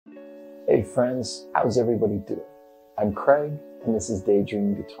Hey friends, how's everybody doing? I'm Craig, and this is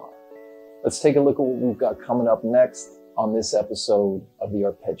Daydream Guitar. Let's take a look at what we've got coming up next on this episode of the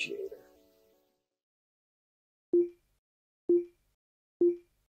Arpeggiator.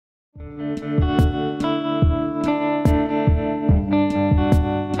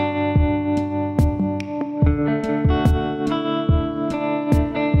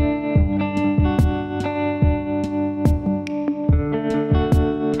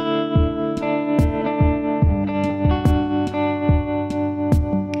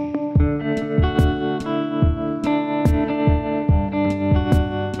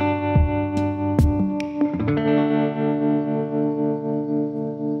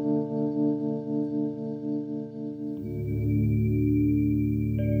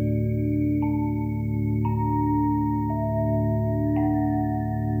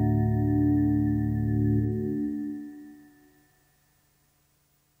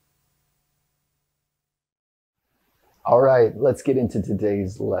 All right, let's get into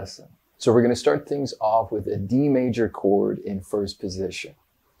today's lesson. So we're going to start things off with a D major chord in first position.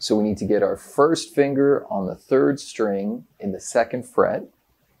 So we need to get our first finger on the third string in the second fret.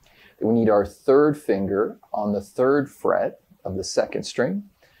 Then we need our third finger on the third fret of the second string.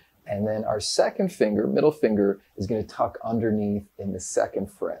 And then our second finger, middle finger, is going to tuck underneath in the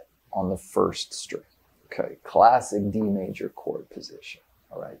second fret on the first string. Okay, classic D major chord position.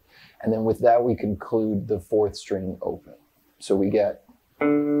 All right, and then with that we conclude the fourth string open. So we get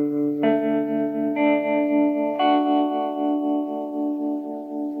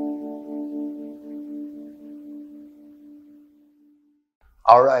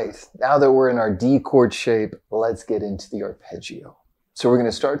all right, now that we're in our D chord shape, let's get into the arpeggio. So we're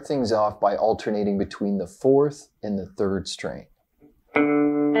going to start things off by alternating between the fourth and the third string. Okay,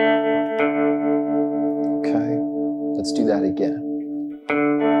 let's do that again.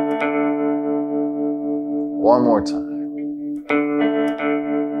 One more time.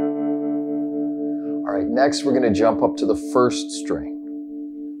 All right, next we're going to jump up to the first string.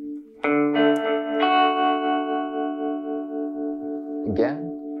 Again.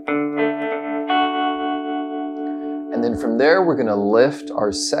 And then from there, we're going to lift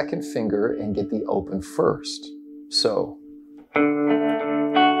our second finger and get the open first. So.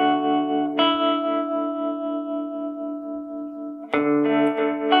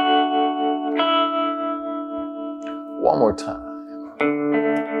 One more time.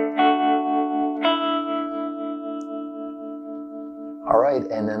 All right,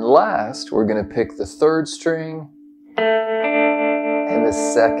 and then last, we're going to pick the third string and the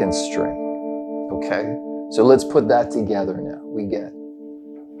second string. Okay, so let's put that together now. We get.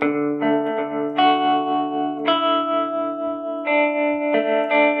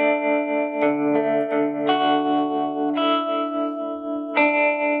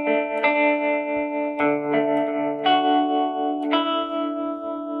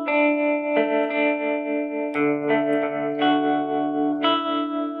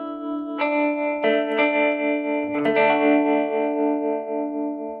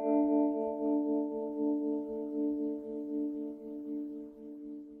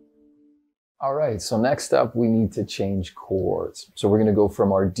 All right, so next up we need to change chords. So we're going to go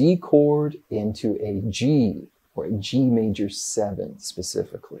from our D chord into a G, or a G major 7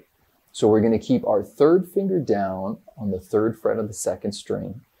 specifically. So we're going to keep our third finger down on the third fret of the second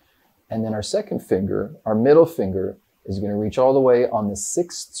string, and then our second finger, our middle finger, is going to reach all the way on the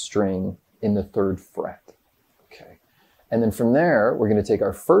sixth string in the third fret. Okay, and then from there we're going to take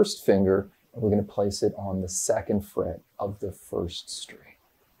our first finger and we're going to place it on the second fret of the first string.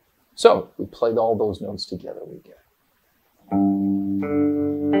 So, we played all those notes together, we get.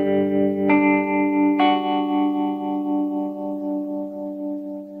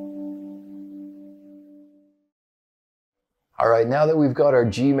 All right, now that we've got our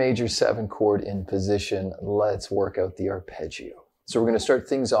G major 7 chord in position, let's work out the arpeggio. So we're going to start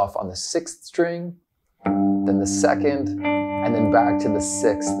things off on the sixth string, then the second, and then back to the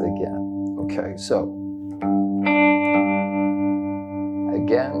sixth again. Okay, so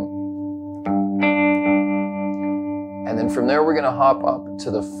again. And then from there, we're going to hop up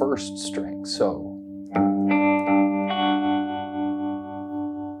to the first string. So.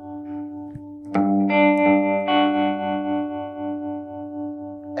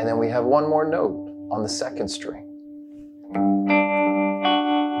 And then we have one more note on the second string.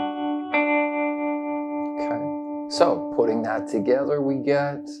 Okay. So putting that together, we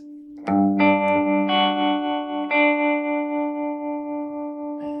get.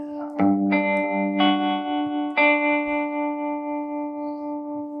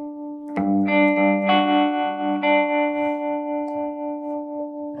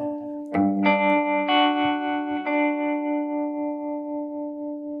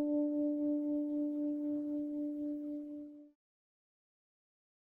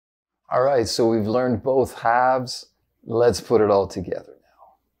 right, so we've learned both halves. Let's put it all together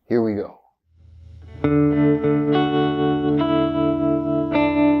now. Here we go.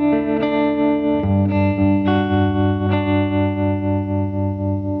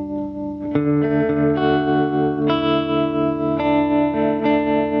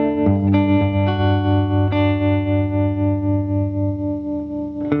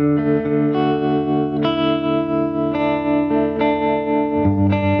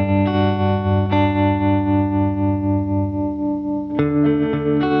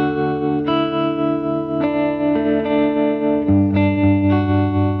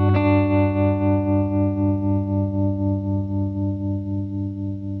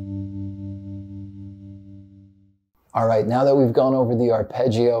 All right, now that we've gone over the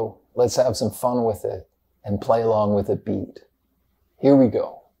arpeggio, let's have some fun with it and play along with a beat. Here we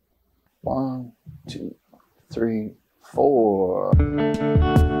go. 1, 2, 3, 4.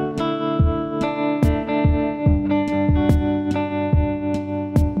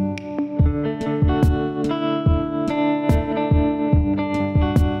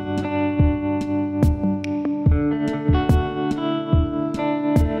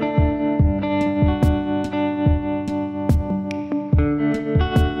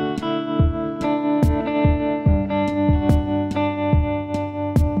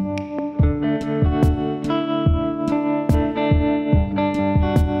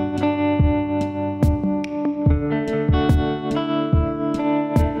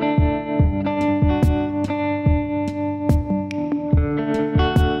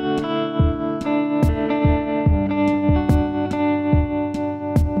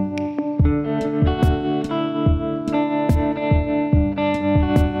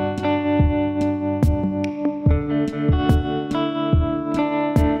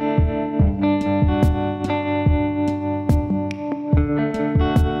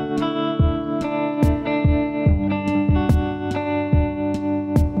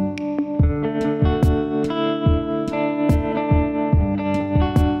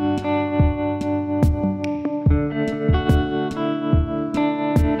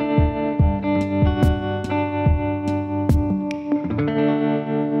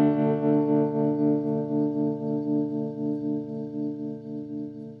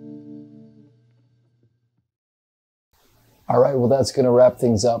 All right, well, that's going to wrap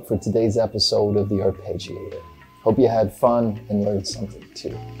things up for today's episode of the Arpeggiator. Hope you had fun and learned something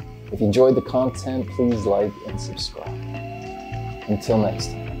too. If you enjoyed the content, please like and subscribe. Until next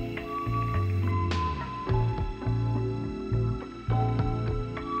time.